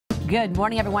Good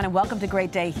morning, everyone, and welcome to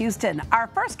Great Day Houston. Our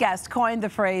first guest coined the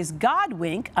phrase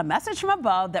GodWink, a message from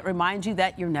above that reminds you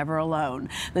that you're never alone.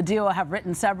 The duo have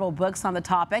written several books on the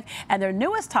topic, and their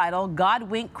newest title,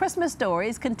 GodWink Christmas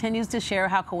Stories, continues to share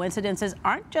how coincidences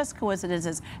aren't just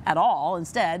coincidences at all.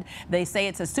 Instead, they say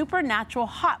it's a supernatural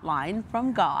hotline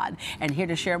from God. And here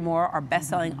to share more are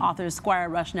best-selling authors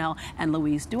SQuire, Rushnell, and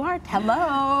Louise DuArt.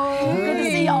 Hello. Good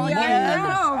to see y'all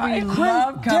again. We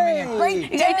love coming in.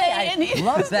 Great day.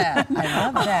 Love that. I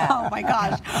love that. Oh my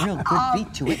gosh. Real good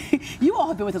beat to it. You all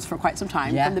have been with us for quite some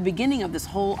time, from the beginning of this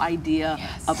whole idea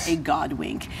of a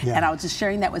GodWink. And I was just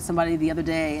sharing that with somebody the other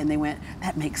day, and they went,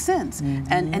 that makes sense.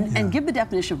 And give the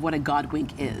definition of what a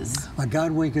GodWink is. A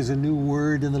GodWink is a new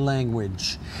word in the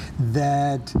language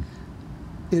that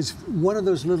is one of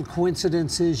those little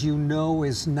coincidences you know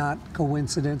is not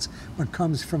coincidence, but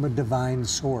comes from a divine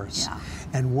source.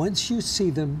 And once you see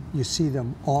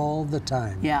them all the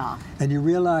time. And you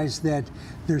realize that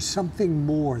there's something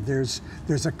more. There's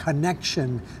a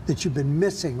connection that you've been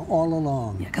missing all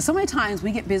along. Because so many times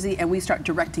we get busy and we start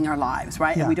directing our lives,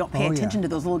 right? And we don't pay attention to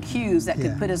those little cues that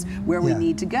could put us where we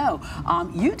need to go.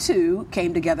 You two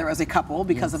came together as a couple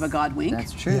because of a GodWink.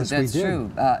 That's true. Yes, That's true.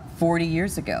 40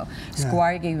 years ago,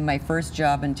 SQuire gave me my first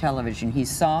job in television. He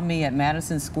saw me at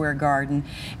Madison Square Garden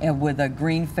with a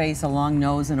green face, a long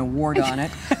nose, and a wart on it,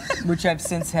 which I've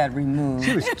since had removed.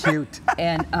 She was cute.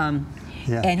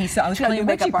 And he saw I was playing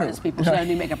makeup artist, people. She had a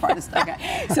new makeup artist.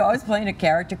 Okay. So I was playing a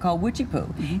character called Witchy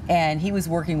Poo, and he was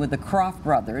working with the Croft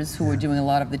brothers, who were doing a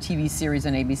lot of the TV series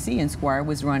on ABC, and SQuire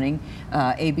was running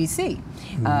ABC,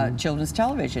 children's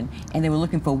television, and they were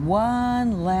looking for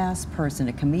one last person,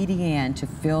 a comedian, to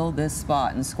fill this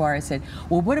spot. And SQuire said,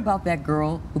 "Well, what about that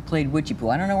girl who played Witchy Poo?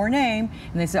 I don't know her name."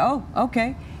 And they said, "Oh,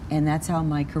 okay." And that's how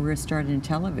my career started in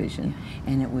television.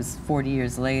 And it was 40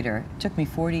 years later. It took me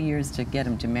 40 years to get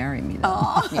him to marry me, though.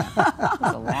 It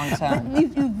was a long time.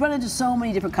 But you've run into so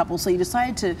many different couples, so you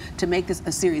decided to make this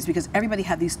a series because everybody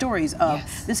had these stories of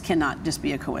this cannot just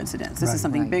be a coincidence. This is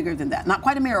something bigger than that. Not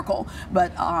quite a miracle,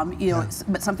 but you know,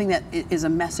 but something that is a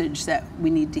message that we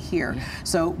need to hear.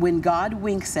 So when God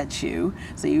winks at you,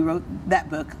 so you wrote that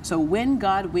book. So when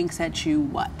God winks at you,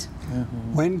 what?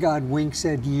 When God winks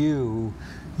at you,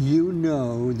 you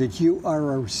know that you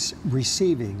are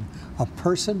receiving a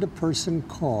person-to-person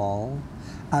call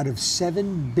out of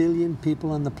 7 billion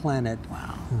people on the planet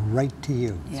right to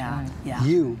you.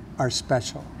 You are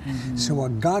special. So a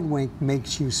GodWink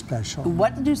makes you special.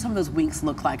 What do some of those winks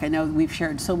look like? I know we've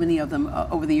shared so many of them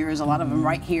over the years, a lot of them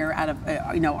right here out of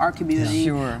you know, our community.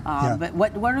 But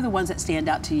what are the ones that stand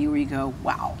out to you where you go,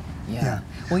 wow?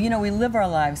 Well, you know, we live our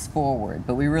lives forward,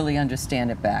 but we really understand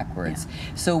it backwards.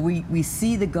 So we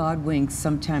see the GodWinks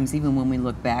sometimes, even when we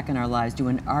look back in our lives, do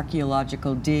an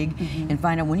archaeological dig and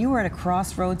find out when you were at a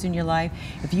crossroads in your life,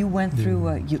 if you went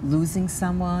through losing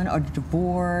someone, or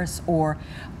divorce, or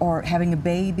having a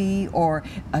baby, or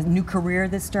a new career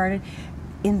that started,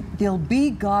 there'll be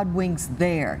GodWinks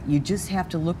there. You just have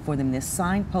to look for them. There's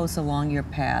signposts along your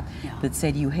path that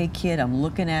say to you, "Hey kid, I'm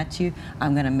looking at you.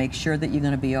 I'm going to make sure that you're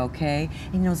going to be okay."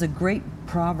 And, you know, there's a great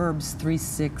Proverbs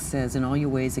 3:6 says, "In all your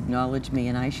ways acknowledge me,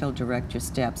 and I shall direct your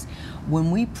steps."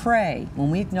 When we pray, when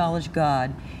we acknowledge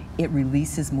God, it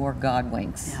releases more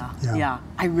GodWinks.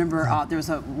 I remember there was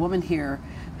a woman here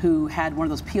who had one of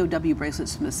those POW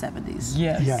bracelets from the 70s.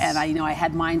 And I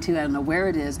had mine too. I don't know where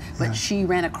it is, but she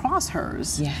ran across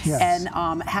hers and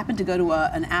happened to go to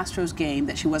an Astros game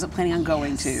that she wasn't planning on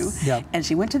going to. And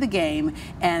she went to the game,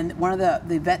 and one of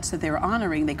the vets that they were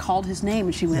honoring, they called his name,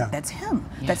 and she went, "That's him.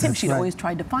 That's him." She'd always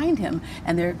tried to find him,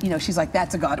 and there, you know, she's like,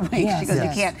 "That's a GodWink." She goes,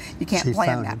 "You can't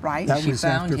plan that, right?" That she was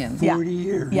found after him. 40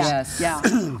 years.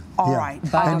 All right.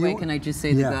 By the way, can I just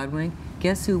say the GodWink?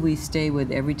 Guess who we stay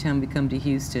with every time we come to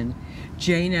Houston?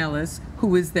 Jane Ellis,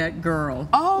 who is that girl.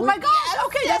 Oh my gosh,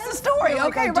 okay, that's the story.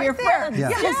 Okay, right there.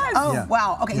 Oh,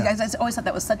 wow. Okay, you guys, I always thought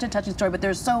that was such a touching story, but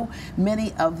there's so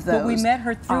many of those. But we met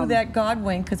her through that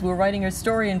GodWink because we were writing her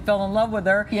story and fell in love with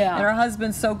her. And her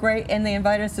husband's so great, and they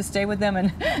invited us to stay with them,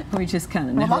 and we just kind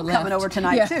of never left. I'm coming over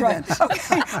tonight too then.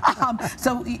 Okay.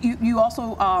 So you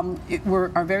also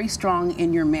are very strong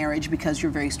in your marriage because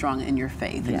you're very strong in your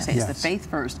faith. And you say it's the faith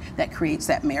first that creates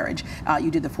that marriage. You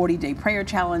did the 40-day prayer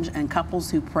challenge and couples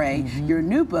who pray. Your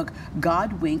new book,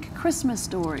 GodWink Christmas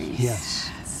Stories.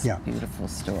 Beautiful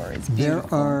stories. There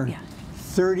are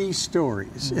 30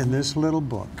 stories in this little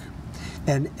book,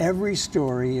 and every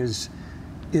story is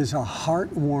a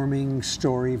heartwarming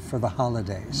story for the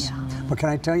holidays. But can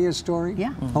I tell you a story?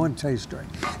 I want to tell you a story.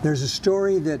 There's a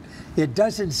story that it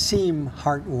doesn't seem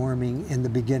heartwarming in the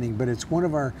beginning, but it's one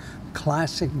of our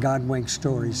classic GodWink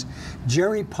stories.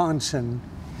 Jerry Ponson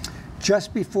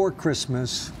just before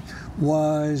Christmas,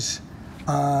 was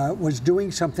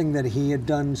doing something that he had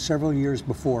done several years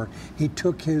before. He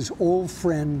took his old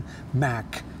friend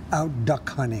Mac out duck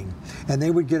hunting, and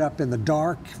they would get up in the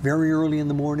dark very early in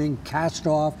the morning, cast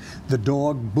off. The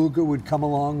dog Booga would come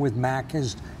along with Mac,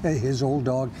 his old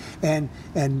dog, and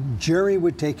Jerry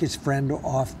would take his friend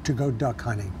off to go duck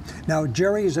hunting. Now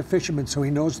Jerry is a fisherman, so he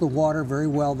knows the water very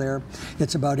well there.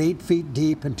 It's about 8 feet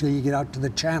deep until you get out to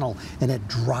the channel, and it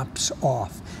drops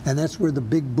off, and that's where the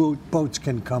big boats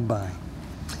can come by.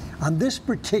 On this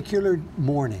particular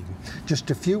morning, just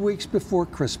a few weeks before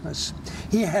Christmas,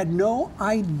 he had no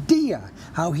idea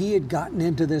how he had gotten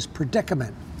into this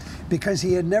predicament because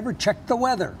he had never checked the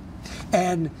weather.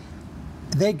 And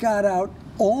they got out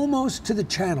almost to the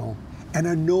channel, and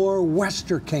a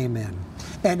nor'wester came in,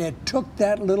 and it took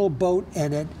that little boat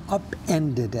and it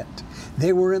upended it.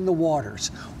 They were in the waters.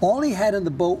 All he had in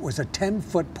the boat was a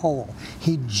 10-foot pole.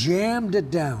 He jammed it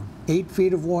down. 8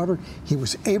 feet of water, he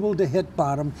was able to hit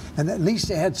bottom, and at least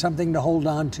they had something to hold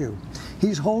on to.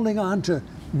 He's holding on to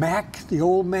Mac, the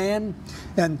old man,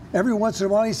 and every once in a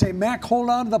while he'd say, Mac, hold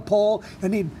on to the pole,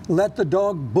 and he'd let the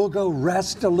dog Booga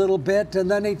rest a little bit, and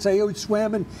then he'd say, oh,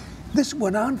 swim, and this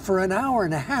went on for an hour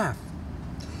and a half.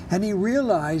 And he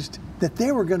realized that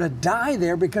they were going to die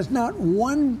there because not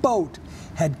one boat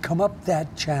had come up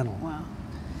that channel. Wow.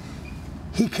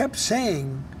 He kept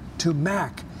saying to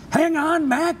Mac, hang on,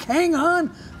 Mac, hang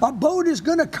on, a boat is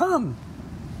going to come.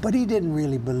 But he didn't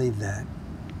really believe that,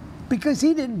 because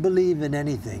he didn't believe in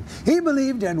anything. He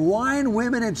believed in wine,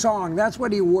 women, and song. That's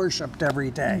what he worshiped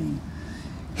every day.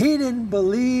 He didn't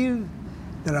believe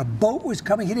that a boat was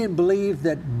coming. He didn't believe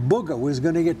that Booga was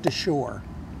going to get to shore.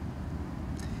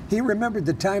 He remembered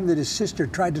the time that his sister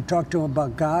tried to talk to him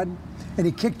about God, and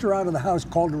he kicked her out of the house,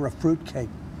 called her a fruitcake.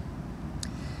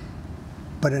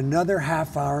 But another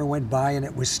half hour went by, and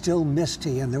it was still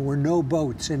misty, and there were no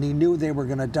boats, and he knew they were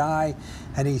going to die,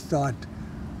 and he thought,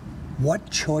 what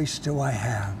choice do I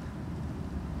have?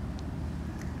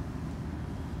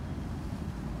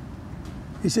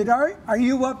 He said, are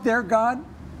you up there, God?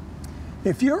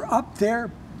 If you're up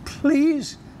there,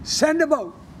 please send a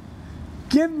boat.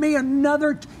 Give me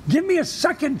a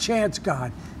second chance,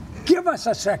 God. Give us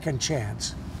a second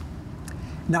chance.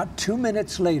 Not 2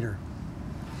 minutes later,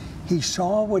 he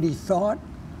saw what he thought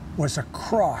was a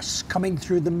cross coming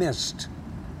through the mist.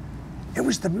 It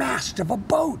was the mast of a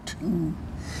boat. And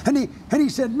he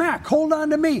said, Mac, hold on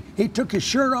to me. He took his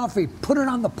shirt off, he put it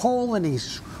on the pole, and he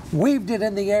waved it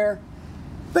in the air.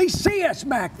 They see us,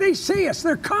 Mac, they see us,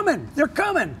 they're coming, they're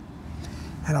coming.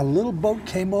 And a little boat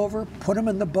came over, put him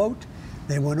in the boat.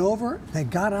 They went over, they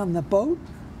got on the boat,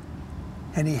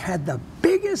 and he had the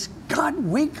biggest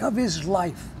GodWink of his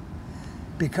life,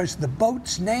 because the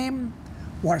boat's name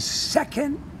was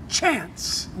Second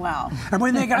Chance. Wow. And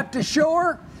when they got to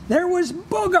shore, there was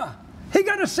Booga. He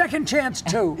got a second chance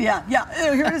too. Yeah.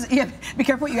 Here it is. Yeah, be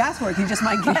careful what you ask for, because you just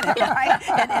might get it, right?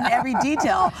 And in every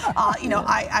detail.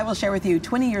 I will share with you,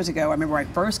 20 years ago, I remember when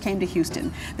I first came to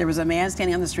Houston, there was a man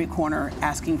standing on the street corner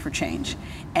asking for change.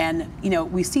 And,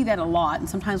 we see that a lot, and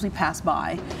sometimes we pass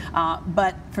by.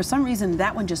 But for some reason,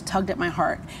 that one just tugged at my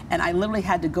heart. And I literally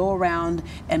had to go around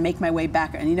and make my way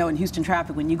back. And, in Houston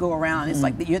traffic, when you go around, it's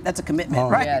like, that's a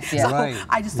commitment, right? Yes, yes. So right.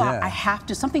 I just thought, Yeah. I have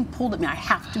to, something pulled at me, I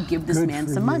have to give this Good man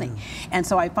for some money. you. And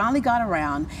so I finally got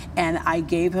around, and I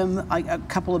gave him a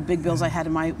couple of big bills I had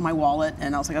in my wallet,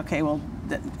 and I was like, okay, well,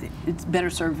 it's better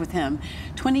served with him.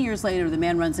 20 years later, the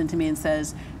man runs into me and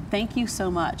says, thank you so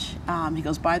much. He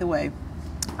goes, by the way,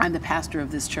 I'm the pastor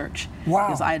of this church. Wow.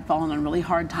 Because I had fallen on really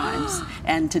hard times,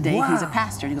 and today he's a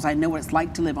pastor. And he goes, I know what it's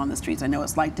like to live on the streets. I know what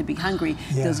it's like to be hungry.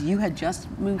 He goes, you had just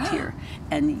moved here,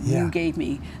 and you gave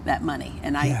me that money,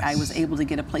 and I was able to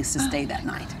get a place to stay that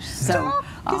night. So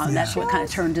that's what kind of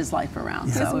turned his life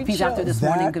around. So if he's out there this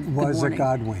morning, good morning. That was a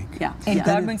GodWink. Yeah. And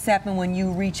GodWinks happen when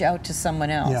you reach out to someone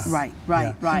else. Yeah.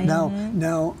 Right.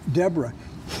 Now, Deborah,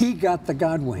 he got the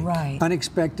GodWink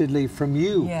unexpectedly from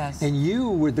you. Yes. And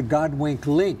you were the GodWink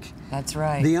link. That's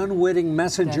right. The unwitting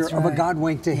messenger of a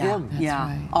GodWink to him.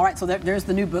 Right. All right, so there's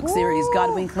the new book series,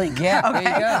 GodWink Link. Yeah, okay.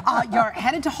 there you go. You're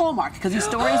headed to Hallmark, because these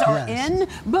stories are in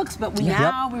books, but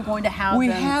now we're going to have We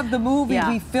them. have the movie.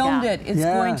 We filmed it. It's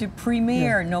going to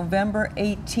premiere November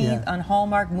 18th on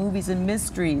Hallmark Movies and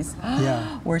Mysteries.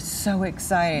 We're so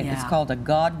excited. It's called A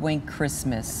GodWink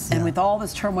Christmas. And with all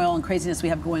this turmoil and craziness we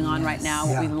have going on right now,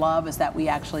 what we love is that we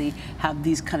actually have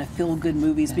these kind of feel-good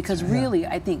movies, because really,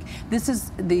 I think this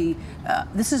is the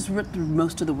this is what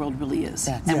most of the world really is,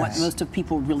 That's and what Yes. most of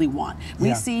people really want. We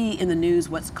Yeah. see in the news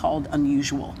what's called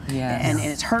unusual, Yes. and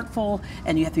it's hurtful,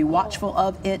 and you have to be watchful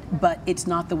of it, but it's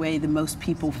not the way that most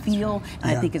people feel,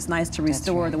 and Yeah. I think it's nice to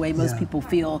restore right. the way most Yeah. people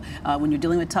feel when you're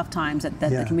dealing with tough times, that Yeah.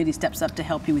 the community steps up to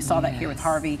help you. We saw that here with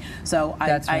Harvey, so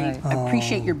That's I right.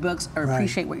 appreciate your books, or Right.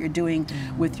 appreciate what you're doing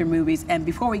with your movies. And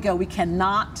before we go, we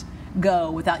cannot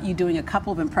go without you doing a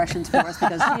couple of impressions for us,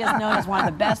 because she is known as one of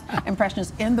the best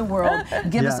impressionists in the world.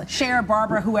 Give us Yeah. Cher,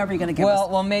 Barbara, whoever you're going to give us.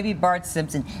 Well, maybe Bart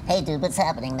Simpson. Hey, dude, what's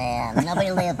happening, man?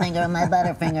 Nobody lay a finger on my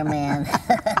butterfinger, man.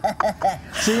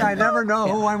 See, I never know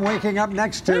who I'm waking up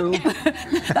next to.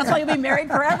 That's why you'll be married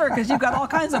forever, because you've got all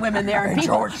kinds of women there. And Hey,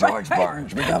 people, George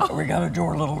Burns. We got to do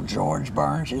a little George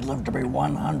Burns. He lived to be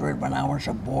 100 when I was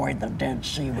a boy. The Dead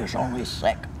Sea was only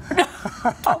sick.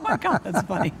 Oh my God, that's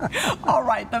funny. All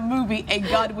right, the movie A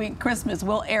GodWink Christmas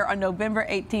will air on November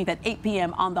 18th at 8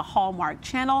 p.m. on the Hallmark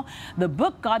Channel. The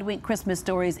book GodWink Christmas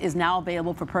Stories is now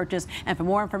available for purchase. And for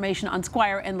more information on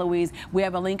SQuire and Louise, we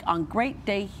have a link on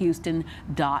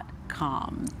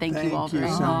greatdayhouston.com. Thank you all very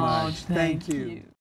so much. much. Thank you.